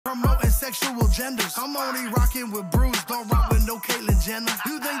sexual genders. I'm only rocking with Bruce, don't rock with no Caitlyn Jenner.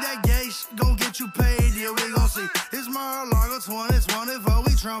 You think that gay shit gon' get you paid? Yeah, we gon' see. It's Mar-a-Lago 2024,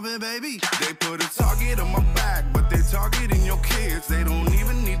 we trumpin', baby. They put a target on my back, but they targeting your kids. They don't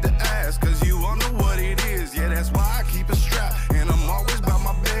even need to ask, cause you all know what it is. Yeah, that's why I keep a strap, and I'm always by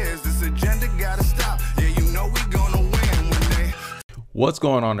my beds. This agenda gotta stop. Yeah, you know we gonna win when they... What's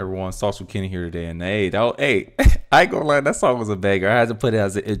going on, everyone? Sauce with Kenny here today, and hey, I ain't gonna lie, that song was a banger. I had to put it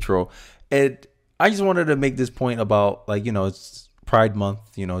as an intro, and I just wanted to make this point about, like, you know, it's Pride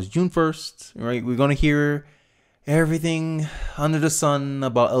Month, you know, it's June 1st, right? We're gonna hear everything under the sun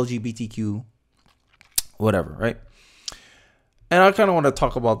about LGBTQ, whatever, right? And I kind of want to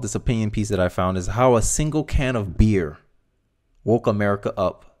talk about this opinion piece that I found, is how a single can of beer woke America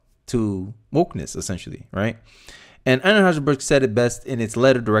up to wokeness, essentially, right? And Anheuser-Busch said it best in its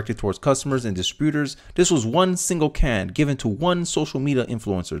letter directed towards customers and distributors. This was one single can given to one social media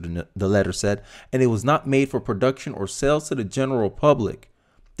influencer, the letter said, and it was not made for production or sales to the general public.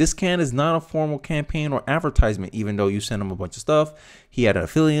 This can is not a formal campaign or advertisement, even though you sent him a bunch of stuff. He had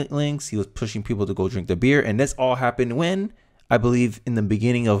affiliate links. He was pushing people to go drink the beer. And this all happened when? I believe in the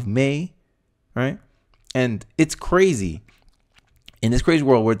beginning of May, right? And it's crazy. In this crazy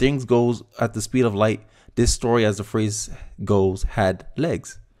world where things goes at the speed of light, this story, as the phrase goes, had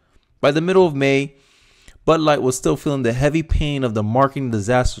legs. By the middle of May, Bud Light was still feeling the heavy pain of the marketing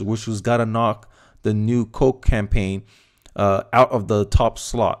disaster, which was gotta knock the new Coke campaign out of the top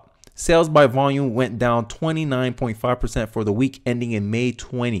slot. Sales by volume went down 29.5% for the week ending in May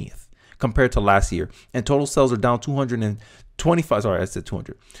 20th compared to last year. And total sales are down 225. Sorry, I said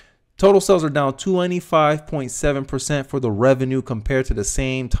 200. Total sales are down 25.7% for the revenue compared to the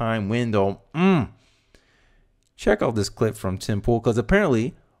same time window. Check out this clip from Tim Pool, because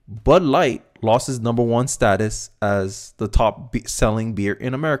apparently Bud Light lost its #1 status as the top selling beer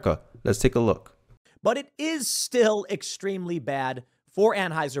in America. Let's take a look. But it is still extremely bad for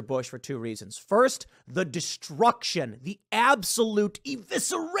Anheuser-Busch for two reasons. First, the destruction, the absolute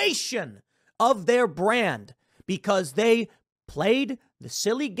evisceration of their brand, because they played the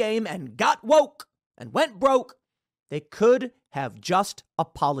silly game and got woke and went broke. They could have just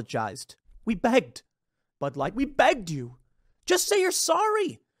apologized. We begged. Bud Light, we begged you. Just say you're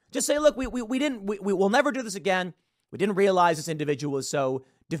sorry. Just say, look, we will never do this again. We didn't realize this individual was so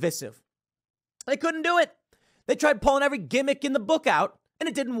divisive. They couldn't do it. They tried pulling every gimmick in the book out, and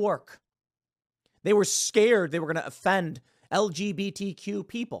it didn't work. They were scared they were going to offend LGBTQ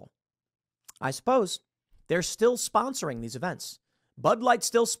people. I suppose they're still sponsoring these events. Bud Light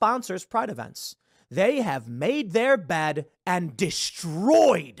still sponsors Pride events. They have made their bed and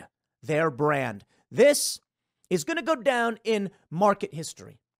destroyed their brand. This is going to go down in market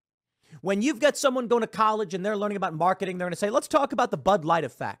history. When you've got someone going to college and they're learning about marketing, they're going to say, let's talk about the Bud Light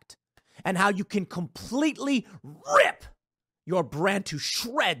effect and how you can completely rip your brand to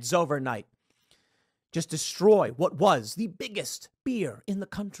shreds overnight. Just destroy what was the biggest beer in the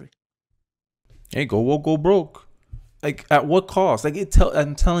country. Hey, go woke, go broke. Like, at what cost? Like,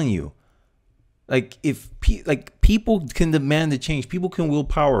 I'm telling you. Like, if people can demand the change, people can will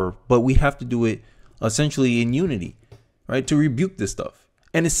power, but we have to do it essentially in unity, right? To rebuke this stuff.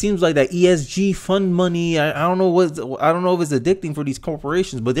 And it seems like that ESG fund money, I don't know if it's addicting for these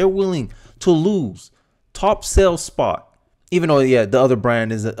corporations, but they're willing to lose top sales spot, even though, yeah, the other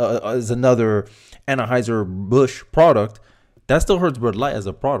brand is another Anheuser-Busch product. That still hurts Bud Light as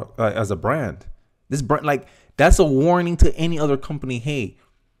a product, as a brand. This brand, like, that's a warning to any other company. Hey,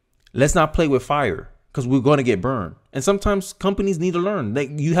 let's not play with fire, because we're going to get burned. And sometimes companies need to learn. Like,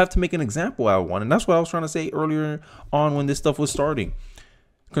 you have to make an example out of one. And that's what I was trying to say earlier on when this stuff was starting.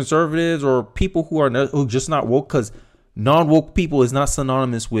 Conservatives or people who just not woke, because non-woke people is not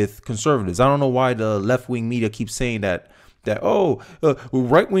synonymous with conservatives. I don't know why the left-wing media keeps saying that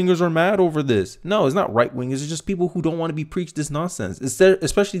right-wingers are mad over this. No, it's not right-wingers. It's just people who don't want to be preached this nonsense,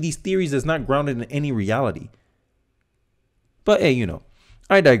 especially these theories that's not grounded in any reality. But hey, you know,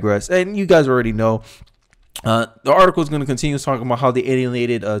 I digress. And you guys already know. The article is going to continue talking about how they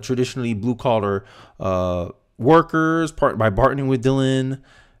alienated traditionally blue-collar workers by partnering with Dylan.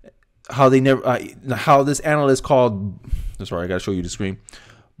 How they how this analyst called, sorry, I got to show you the screen,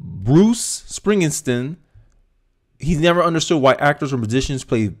 Bruce Springsteen. He's never understood why actors or musicians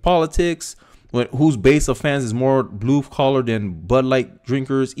play politics, whose base of fans is more blue collar than Bud Light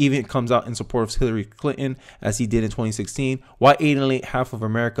drinkers. Even comes out in support of Hillary Clinton, as he did in 2016. Why alienate half of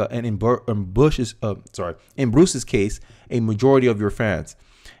America, and in Bruce's case, a majority of your fans.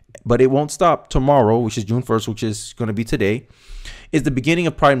 but it won't stop. Tomorrow, which is June 1st, which is going to be today, is the beginning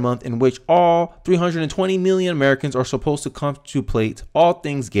of Pride Month, in which all 320 million Americans are supposed to contemplate all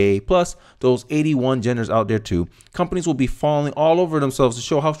things gay, plus those 81 genders out there too. Companies will be falling all over themselves to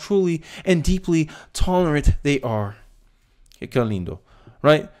show how truly and deeply tolerant they are. Que lindo,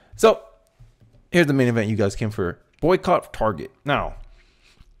 right? So here's the main event you guys came for. Boycott Target. Now,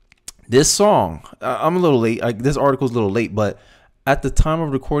 this song, I'm a little late. This article is a little late, but at the time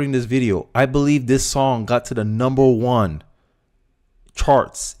of recording this video, I believe this song got to the #1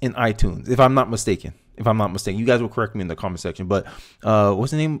 charts in iTunes, if I'm not mistaken. You guys will correct me in the comment section. But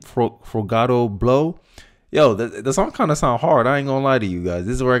what's the name? Frogado Blow. Yo, the song kind of sound hard. I ain't gonna lie to you guys.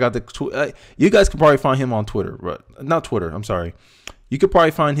 This is where I got the. You guys could probably find him on Twitter, not Twitter. I'm sorry. You could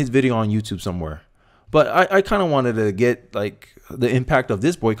probably find his video on YouTube somewhere. But I kind of wanted to get like the impact of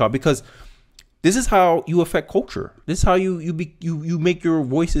this boycott, because this is how you affect culture. This is how you make your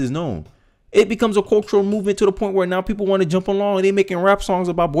voices known. It becomes a cultural movement to the point where now people want to jump along and they making rap songs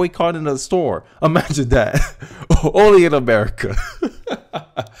about boycotting the store. Imagine that. Only in America.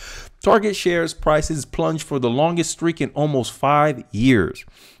 Target shares prices plunged for the longest streak in almost 5 years.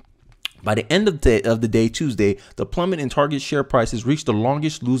 By the end of the day, Tuesday, the plummet in Target share prices reached the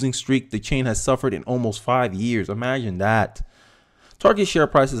longest losing streak the chain has suffered in almost 5 years. Imagine that. Target share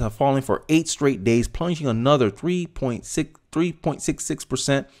prices have fallen for 8 straight days, plunging another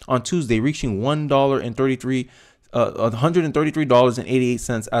 3.66% on Tuesday, reaching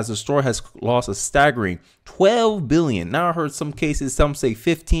 $133.88 as the store has lost a staggering $12 billion. Now I heard some cases, some say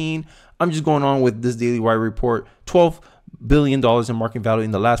 15. I'm just going on with this Daily Wire report. $12 billion in market value in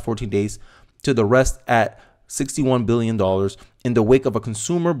the last 14 days, to the rest at $61 billion in the wake of a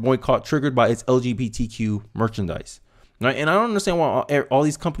consumer boycott triggered by its LGBTQ merchandise. Right? And I don't understand why all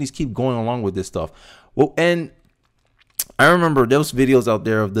these companies keep going along with this stuff. Well, and I remember there was videos out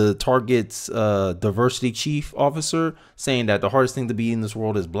there of the Target's diversity chief officer saying that the hardest thing to be in this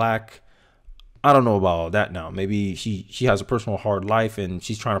world is black. I don't know about all that now. Maybe she has a personal hard life and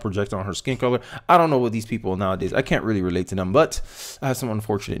she's trying to project on her skin color. I don't know what these people nowadays. I can't really relate to them, but I have some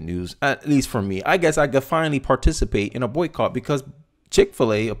unfortunate news, at least for me. I guess I could finally participate in a boycott because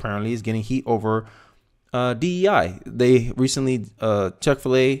Chick-fil-A apparently is getting heat over DEI. They recently,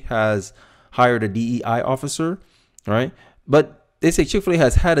 Chick-fil-A has hired a DEI officer, right? But they say Chick-fil-A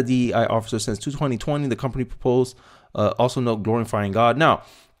has had a DEI officer since 2020. The company proposed, also note, glorifying God. Now,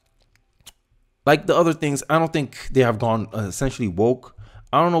 like the other things, I don't think they have gone essentially woke.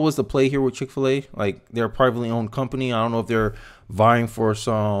 I don't know what's the play here with Chick-fil-A. Like, they're a privately owned company. I don't know if they're vying for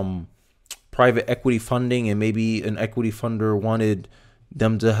some private equity funding and maybe an equity funder wanted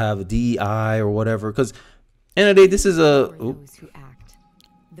them to have DEI or whatever. Because end of the day, this is a... Those who act.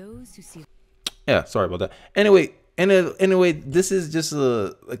 Those who see... Yeah, sorry about that. Anyway, this is just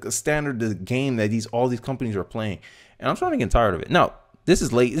a standard game that all these companies are playing. And I'm starting to get tired of it. Now, this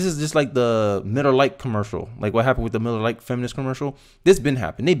is late. This is just like the Miller Lite commercial. Like what happened with the Miller Lite feminist commercial. This been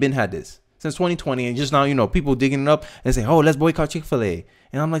happening. They've been had this since 2020. And just now, you know, people digging it up and saying, oh, let's boycott Chick-fil-A.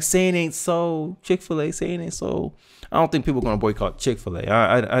 And I'm like, saying ain't so. Chick-fil-A, saying ain't so. I don't think people are going to boycott Chick-fil-A.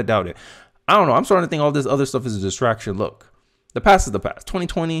 I doubt it. I don't know. I'm starting to think all this other stuff is a distraction. Look, the past is the past.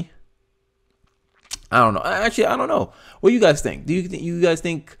 2020. I don't know. Actually, I don't know. What do you guys think? Do you guys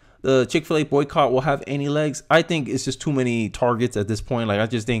think the Chick-fil-A boycott will have any legs? I think it's just too many targets at this point. Like, I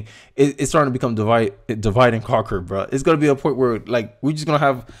just think it's starting to become divide and conquer, bro. It's going to be a point where, like, we're just going to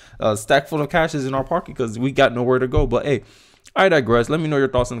have a stack full of cashes in our pocket because we got nowhere to go. But, hey, I digress. Let me know your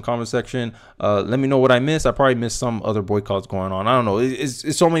thoughts in the comment section. Let me know what I missed. I probably missed some other boycotts going on. I don't know.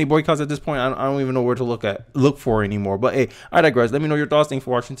 It's so many boycotts at this point. I don't even know where to look for anymore. But hey, I digress. Let me know your thoughts. Thanks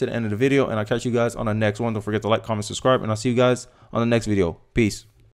for watching to the end of the video, and I'll catch you guys on the next one. Don't forget to like, comment, subscribe, and I'll see you guys on the next video. Peace.